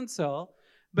prison cell.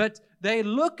 But they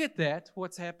look at that,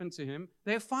 what's happened to him,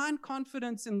 they find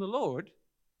confidence in the Lord,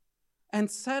 and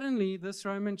suddenly this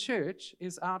Roman church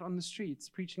is out on the streets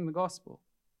preaching the gospel.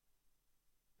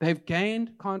 They've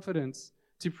gained confidence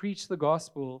to preach the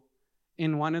gospel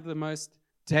in one of the most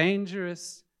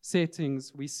dangerous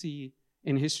settings we see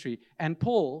in history. And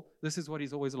Paul, this is what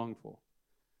he's always longed for.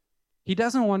 He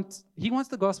wants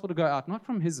the gospel to go out, not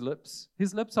from his lips.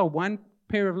 His lips are one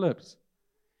pair of lips.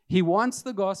 He wants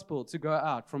the gospel to go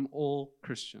out from all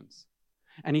Christians.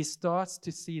 And he starts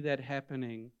to see that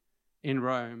happening in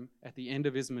Rome at the end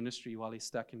of his ministry while he's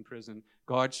stuck in prison.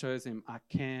 God shows him, I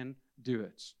can do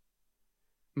it.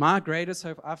 My greatest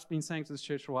hope, I've been saying to this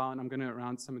church for a while, and I'm going to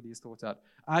round some of these thoughts out.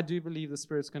 I do believe the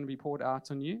Spirit's going to be poured out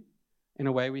on you in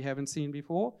a way we haven't seen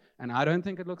before. And I don't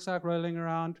think it looks like rolling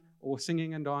around or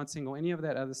singing and dancing or any of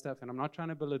that other stuff. And I'm not trying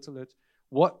to belittle it.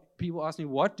 What people ask me,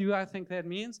 what do I think that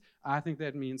means? I think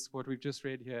that means what we've just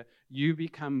read here. You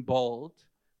become bold,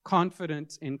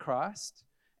 confident in Christ,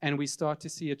 and we start to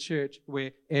see a church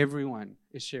where everyone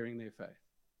is sharing their faith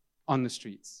on the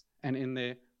streets and in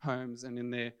their homes and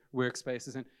in their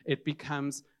workspaces. And it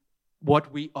becomes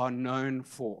what we are known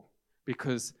for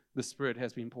because the Spirit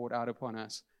has been poured out upon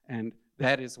us. And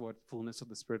that is what fullness of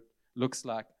the Spirit looks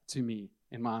like to me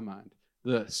in my mind.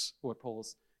 This, what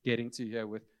Paul's getting to here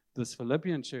with this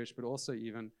Philippian church, but also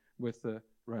even with the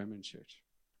Roman church.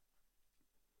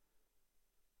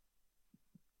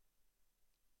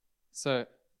 So,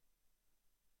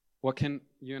 what can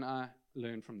you and I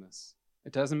learn from this?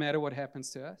 It doesn't matter what happens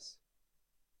to us.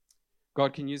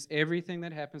 God can use everything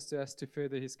that happens to us to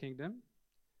further his kingdom.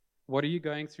 What are you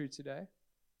going through today?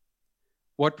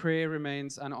 What prayer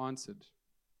remains unanswered?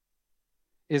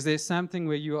 Is there something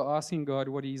where you are asking God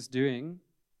what he's doing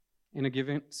in a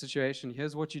given situation?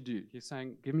 Here's what you do. You're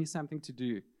saying, give me something to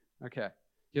do. Okay,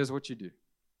 here's what you do.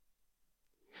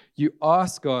 You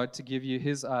ask God to give you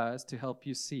his eyes to help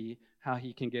you see how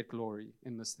he can get glory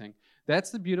in this thing.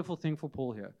 That's the beautiful thing for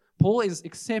Paul here. Paul is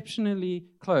exceptionally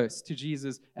close to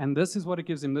Jesus, and this is what it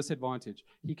gives him this advantage.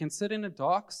 He can sit in a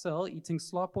dark cell eating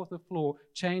slop off the floor,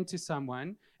 chained to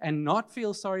someone, and not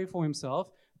feel sorry for himself,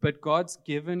 but God's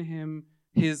given him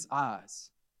his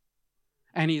eyes.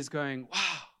 And he's going,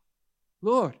 wow,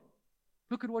 Lord,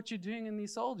 look at what you're doing in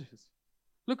these soldiers.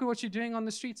 Look at what you're doing on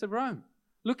the streets of Rome.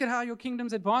 Look at how your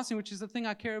kingdom's advancing, which is the thing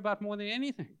I care about more than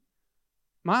anything.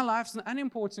 My life's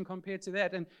unimportant compared to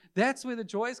that. And that's where the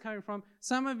joy is coming from.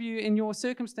 Some of you in your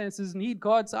circumstances need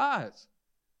God's eyes.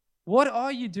 What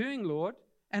are you doing, Lord?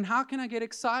 And how can I get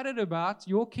excited about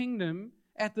your kingdom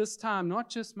at this time, not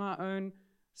just my own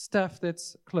stuff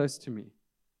that's close to me?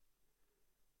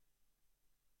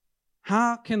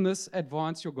 How can this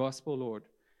advance your gospel, Lord?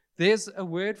 There's a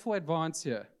word for advance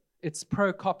here. It's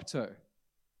prokopto.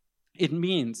 It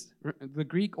means, the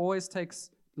Greek always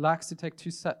likes to take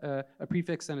a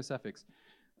prefix and a suffix.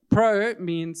 Pro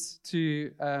means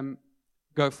to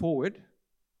go forward.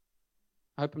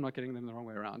 I hope I'm not getting them the wrong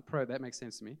way around. Pro, that makes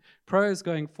sense to me. Pro is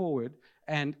going forward,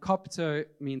 and kopto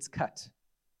means cut.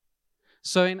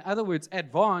 So in other words,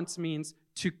 advance means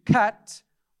to cut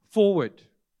forward.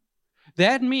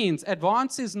 That means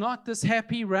advance is not this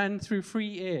happy run through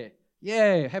free air.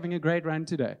 Yeah, having a great run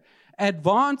today.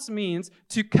 Advance means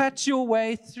to cut your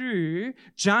way through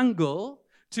jungle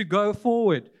to go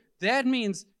forward. That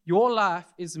means your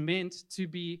life is meant to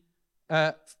be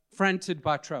fronted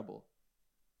by trouble.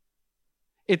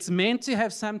 It's meant to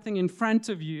have something in front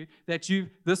of you that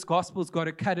this gospel's got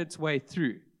to cut its way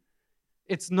through.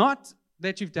 It's not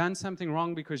that you've done something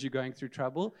wrong because you're going through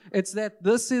trouble. It's that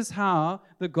this is how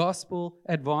the gospel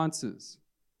advances.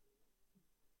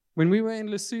 When we were in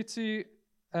Lesotho,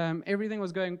 everything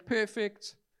was going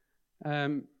perfect,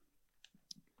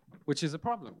 which is a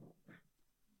problem.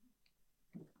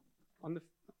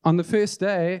 On the first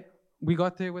day, we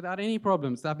got there without any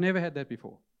problems. I've never had that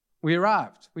before. We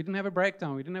arrived. We didn't have a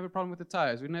breakdown. We didn't have a problem with the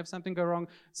tires. We didn't have something go wrong.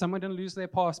 Someone didn't lose their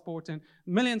passport, and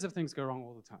millions of things go wrong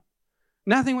all the time.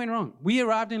 Nothing went wrong. We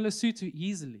arrived in Lesotho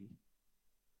easily.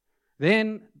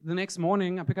 Then the next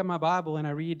morning, I pick up my Bible and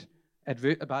I read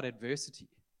about adversity.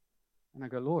 And I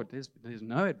go, Lord, there's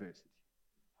no adversity.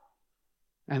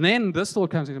 And then this thought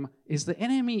comes into mind, is the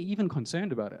enemy even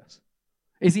concerned about us?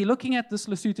 Is he looking at this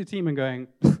Lesotho team and going,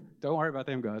 don't worry about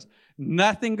them guys.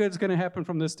 Nothing good's going to happen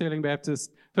from this Sterling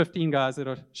Baptist 15 guys that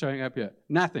are showing up here.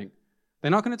 Nothing. They're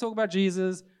not going to talk about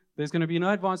Jesus. There's going to be no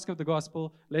advancing of the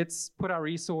gospel. Let's put our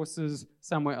resources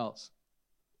somewhere else.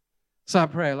 So I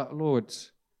pray, like, Lord,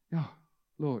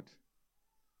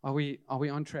 are we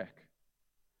on track?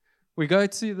 We go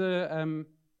to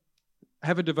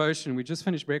have a devotion. We just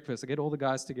finished breakfast. I get all the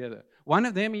guys together. One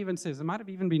of them even says, it might have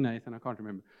even been Nathan, I can't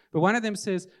remember. But one of them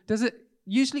says, does it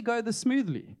usually go this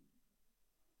smoothly?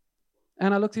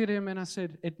 And I looked at him and I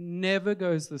said, it never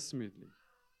goes this smoothly.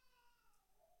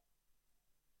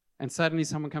 And suddenly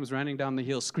someone comes running down the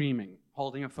hill screaming,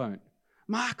 holding a phone.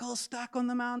 Michael's stuck on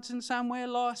the mountain somewhere,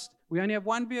 lost. We only have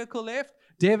one vehicle left.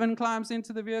 Devin climbs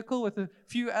into the vehicle with a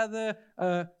few other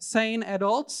sane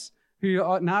adults who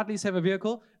now at least have a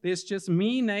vehicle. There's just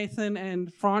me, Nathan,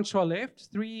 and Francois left.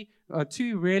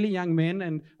 Two really young men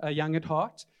and young at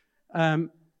heart.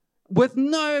 With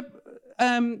no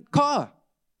car.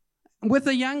 With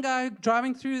a young guy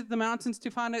driving through the mountains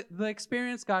to find the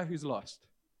experienced guy who's lost.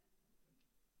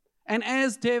 And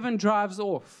as Devin drives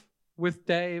off with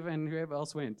Dave and whoever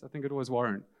else went, I think it was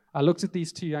Warren, I looked at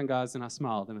these two young guys and I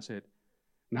smiled and I said,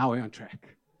 now we're on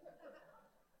track.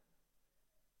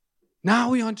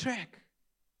 Now we're on track.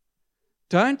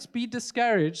 Don't be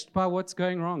discouraged by what's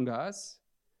going wrong, guys.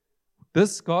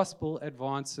 This gospel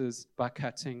advances by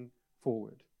cutting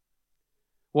forward.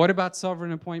 What about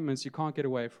sovereign appointments you can't get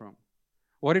away from?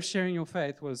 What if sharing your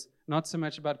faith was not so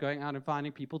much about going out and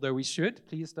finding people, though we should?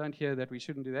 Please don't hear that we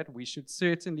shouldn't do that. We should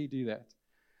certainly do that.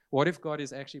 What if God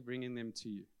is actually bringing them to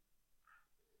you?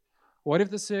 What if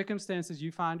the circumstances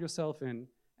you find yourself in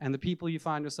and the people you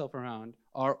find yourself around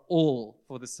are all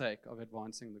for the sake of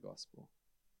advancing the gospel?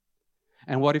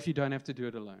 And what if you don't have to do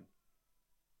it alone?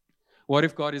 What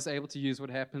if God is able to use what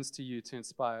happens to you to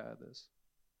inspire others?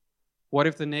 What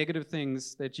if the negative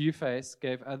things that you face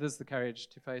gave others the courage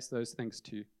to face those things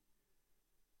too?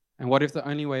 And what if the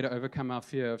only way to overcome our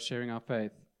fear of sharing our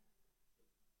faith,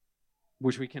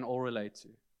 which we can all relate to,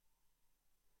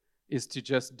 is to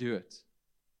just do it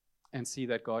and see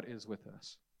that God is with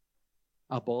us?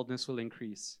 Our boldness will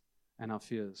increase and our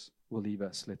fears will leave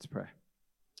us. Let's pray.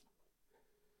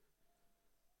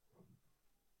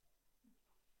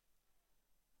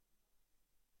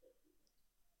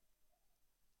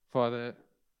 Father,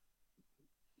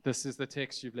 this is the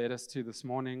text you've led us to this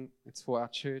morning. It's for our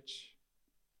church.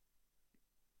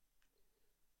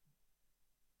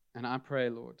 And I pray,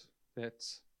 Lord, that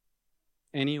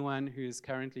anyone who is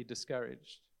currently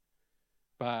discouraged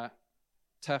by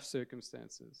tough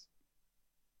circumstances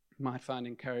might find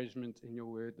encouragement in your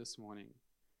word this morning,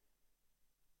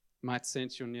 might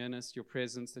sense your nearness, your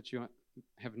presence, that you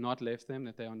have not left them,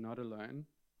 that they are not alone.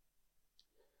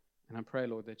 And I pray,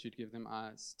 Lord, that you'd give them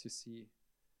eyes to see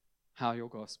how your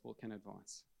gospel can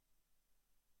advance.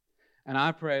 And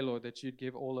I pray, Lord, that you'd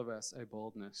give all of us a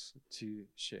boldness to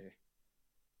share.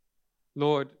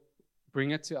 Lord,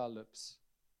 bring it to our lips.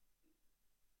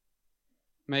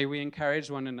 May we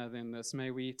encourage one another in this.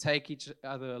 May we take each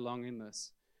other along in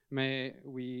this. May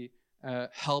we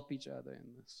help each other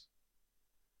in this.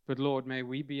 But Lord, may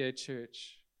we be a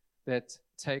church that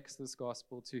takes this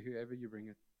gospel to whoever you bring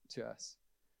it to us.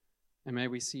 And may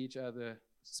we see each other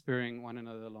spurring one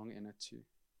another along in it too.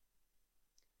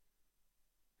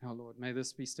 Oh Lord, may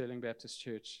this be Sterling Baptist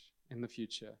Church in the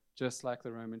future, just like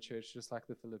the Roman church, just like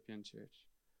the Philippian church,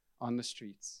 on the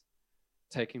streets,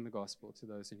 taking the gospel to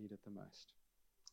those who need it the most.